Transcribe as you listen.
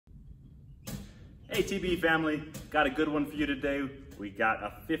Hey TB family, got a good one for you today. We got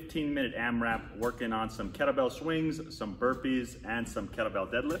a 15-minute AMRAP working on some kettlebell swings, some burpees, and some kettlebell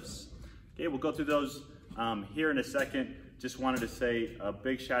deadlifts. Okay, we'll go through those here in a second. Just wanted to say a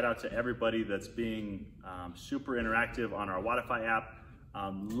big shout out to everybody that's being super interactive on our Wi-Fi app.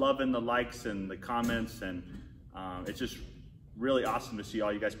 Loving the likes and the comments, and it's just really awesome to see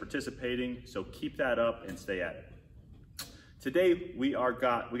all you guys participating. So keep that up and stay at it. Today we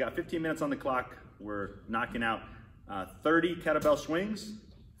got 15 minutes on the clock. We're knocking out 30 kettlebell swings,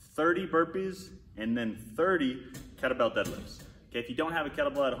 30 burpees, and then 30 kettlebell deadlifts. Okay, if you don't have a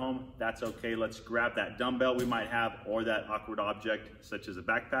kettlebell at home, that's okay. Let's grab that dumbbell we might have or that awkward object such as a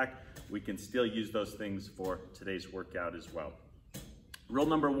backpack. We can still use those things for today's workout as well. Rule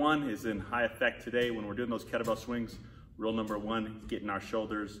number one is in high effect today when we're doing those kettlebell swings. Rule number one, getting our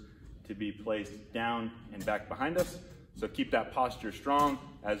shoulders to be placed down and back behind us. So keep that posture strong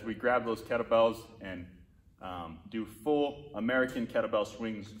as we grab those kettlebells and do full American kettlebell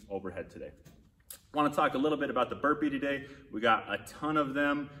swings overhead today. I want to talk a little bit about the burpee today. We got a ton of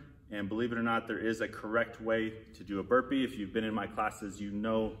them, and believe it or not, there is a correct way to do a burpee. If you've been in my classes, you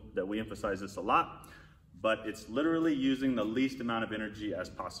know that we emphasize this a lot, but it's literally using the least amount of energy as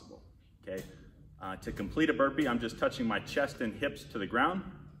possible, okay? To complete a burpee, I'm just touching my chest and hips to the ground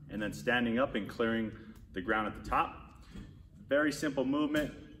and then standing up and clearing the ground at the top. Very simple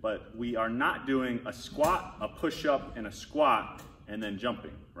movement, but we are not doing a squat, a push-up, and a squat, and then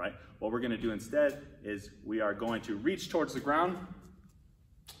jumping, right? What we're gonna do instead is we are going to reach towards the ground,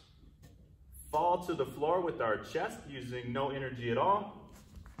 fall to the floor with our chest using no energy at all,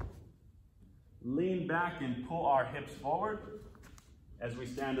 lean back and pull our hips forward as we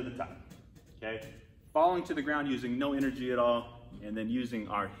stand to the top, okay? Falling to the ground using no energy at all, and then using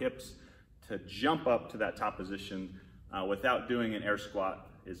our hips to jump up to that top position without doing an air squat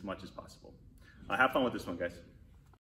as much as possible. Have fun with this one, guys.